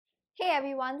Hey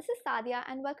everyone, this is Sadia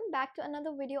and welcome back to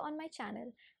another video on my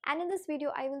channel. And in this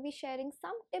video, I will be sharing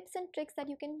some tips and tricks that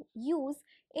you can use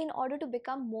in order to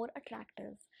become more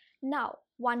attractive. Now,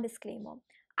 one disclaimer.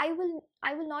 I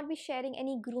will not be sharing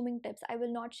any grooming tips. I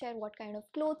will not share what kind of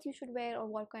clothes you should wear or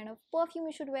what kind of perfume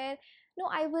you should wear. No,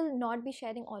 I will not be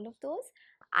sharing all of those.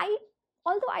 I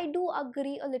Although I do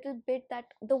agree a little bit that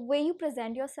the way you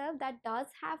present yourself that does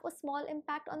have a small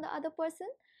impact on the other person,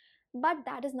 but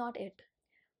that is not it.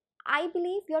 I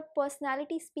believe your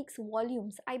personality speaks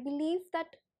volumes. I believe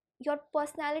that your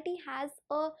personality has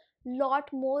a lot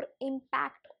more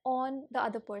impact on the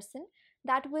other person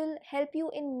that will help you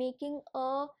in making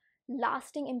a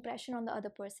lasting impression on the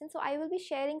other person. So, I will be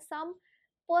sharing some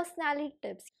personality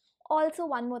tips. Also,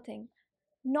 one more thing,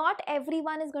 not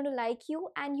everyone is going to like you,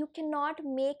 and you cannot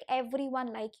make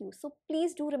everyone like you. So,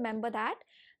 please do remember that.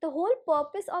 The whole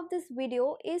purpose of this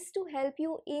video is to help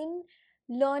you in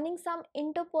learning some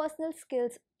interpersonal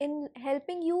skills, in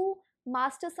helping you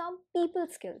master some people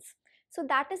skills. So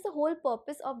that is the whole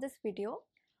purpose of this video.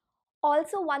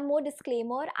 Also, one more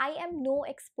disclaimer, I am no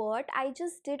expert. I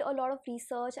just did a lot of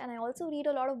research and I also read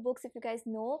a lot of books, if you guys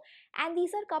know, and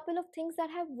these are a couple of things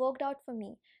that have worked out for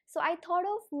me. So I thought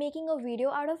of making a video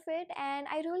out of it, and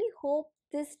I really hope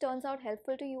this turns out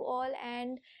helpful to you all.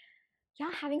 And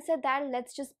yeah, having said that,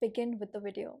 let's just begin with the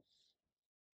video.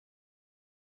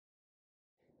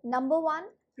 Number one,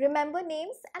 remember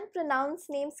names and pronounce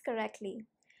names correctly.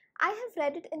 I have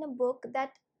read it in a book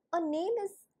that a name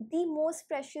is the most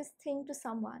precious thing to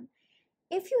someone.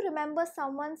 If you remember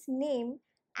someone's name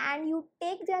and you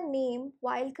take their name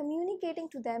while communicating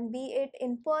to them, be it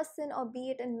in person or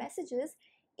be it in messages,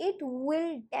 it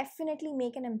will definitely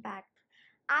make an impact.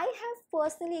 I have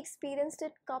personally experienced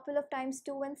it a couple of times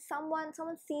too, when someone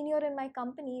senior in my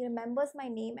company remembers my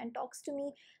name and talks to me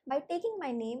by taking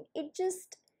my name. It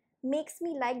just makes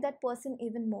me like that person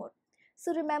even more.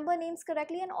 So remember names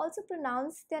correctly and also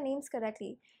pronounce their names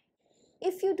correctly.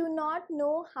 If you do not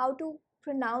know how to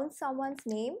pronounce someone's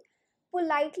name,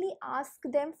 politely ask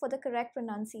them for the correct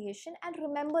pronunciation and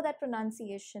remember that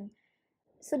pronunciation.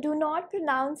 So do not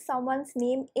pronounce someone's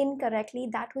name incorrectly,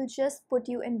 that will just put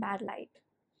you in bad light.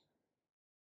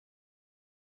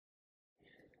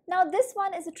 Now, this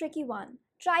one is a tricky one.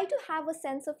 Try to have a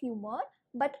sense of humor,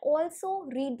 but also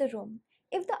read the room.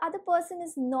 If the other person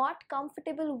is not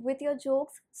comfortable with your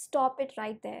jokes, stop it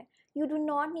right there. You do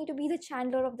not need to be the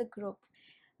Chandler of the group.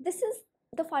 This is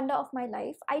the funda of my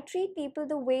life. I treat people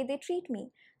the way they treat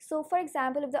me. So, for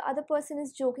example, if the other person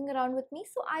is joking around with me,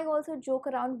 so I also joke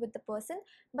around with the person.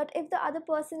 But if the other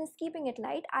person is keeping it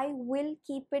light, I will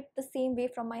keep it the same way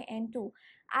from my end too.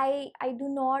 I do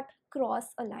not cross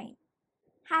a line.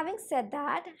 Having said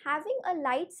that, having a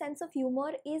light sense of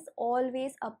humor is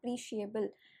always appreciable.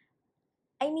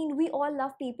 I mean, we all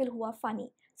love people who are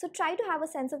funny. So try to have a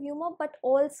sense of humor, but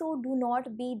also do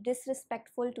not be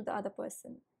disrespectful to the other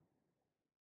person.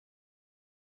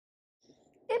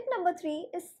 Tip number three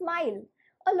is smile.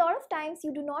 A lot of times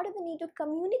you do not even need to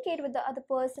communicate with the other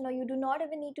person, or you do not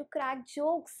even need to crack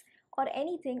jokes or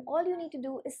anything. All you need to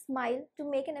do is smile to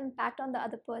make an impact on the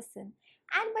other person.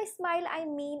 And by smile, I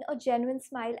mean a genuine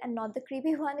smile and not the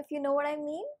creepy one, if you know what I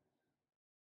mean.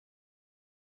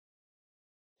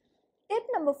 Tip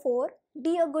number four,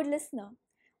 be a good listener.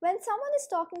 When someone is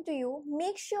talking to you,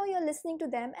 make sure you're listening to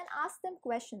them and ask them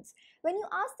questions. When you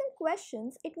ask them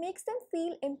questions, it makes them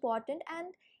feel important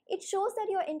and it shows that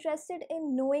you're interested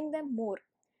in knowing them more.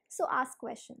 So ask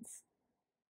questions.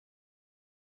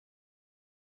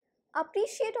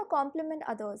 Appreciate or compliment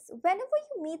others. Whenever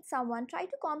you meet someone, try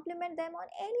to compliment them on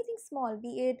anything small,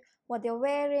 be it what they're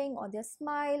wearing, or their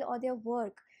smile, or their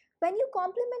work. When you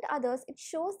compliment others, it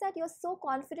shows that you're so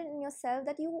confident in yourself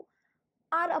that you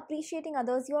are appreciating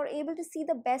others, you are able to see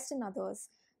the best in others.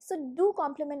 So do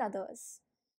compliment others.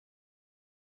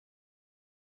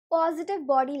 Positive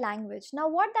body language. Now,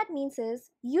 what that means is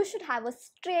you should have a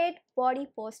straight body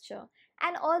posture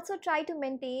and also try to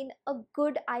maintain a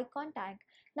good eye contact.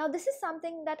 Now, this is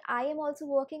something that I am also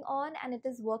working on and it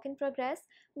is work in progress,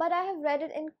 but I have read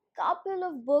it in couple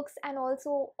of books and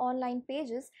also online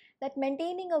pages that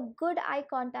maintaining a good eye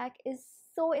contact is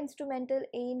so instrumental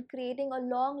in creating a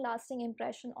long lasting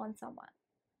impression on someone.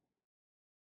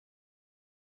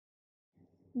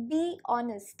 Be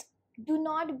honest. Do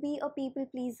not be a people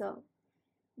pleaser.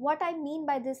 What I mean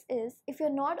by this is, if you're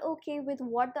not okay with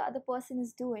what the other person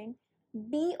is doing,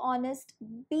 be honest,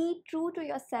 be true to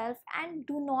yourself, and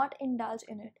do not indulge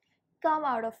in it. Come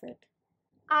out of it.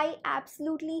 I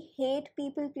absolutely hate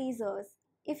people pleasers.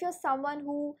 If you're someone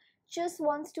who just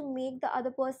wants to make the other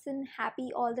person happy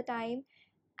all the time,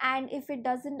 and if it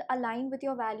doesn't align with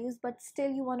your values but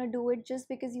still you want to do it just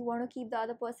because you want to keep the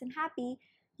other person happy,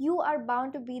 you are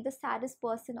bound to be the saddest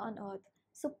person on earth.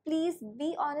 So please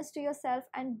be honest to yourself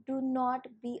and do not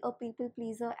be a people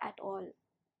pleaser at all.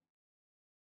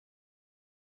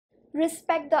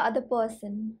 Respect the other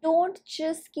person. Don't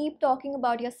just keep talking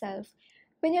about yourself.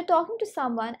 When you're talking to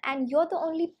someone and you're the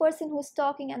only person who's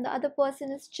talking and the other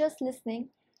person is just listening,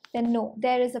 then no,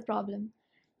 there is a problem.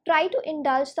 Try to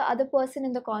indulge the other person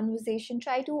in the conversation,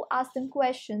 try to ask them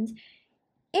questions.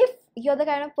 If you're the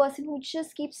kind of person who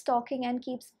just keeps talking and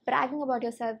keeps bragging about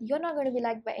yourself, you're not going to be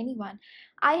liked by anyone.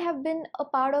 I have been a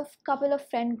part of a couple of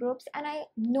friend groups, and I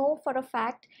know for a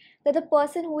fact that the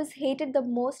person who is hated the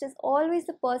most is always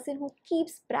the person who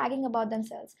keeps bragging about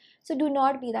themselves. So do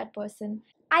not be that person.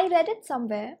 I read it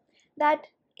somewhere that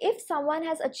if someone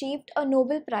has achieved a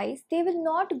Nobel Prize, they will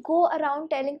not go around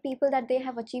telling people that they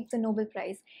have achieved the Nobel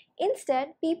Prize. Instead,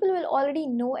 people will already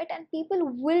know it and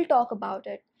people will talk about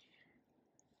it.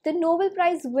 The Nobel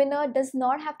Prize winner does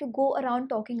not have to go around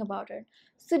talking about it.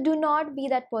 So do not be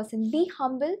that person. Be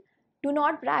humble, do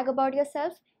not brag about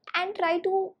yourself, and try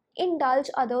to indulge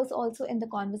others also in the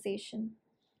conversation.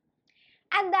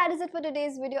 And that is it for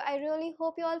today's video. I really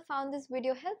hope you all found this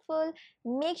video helpful.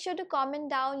 Make sure to comment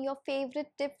down your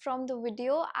favorite tip from the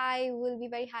video. I will be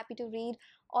very happy to read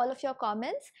all of your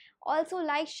comments. Also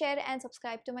like, share and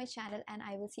subscribe to my channel, and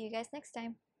I will see you guys next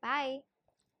time. Bye.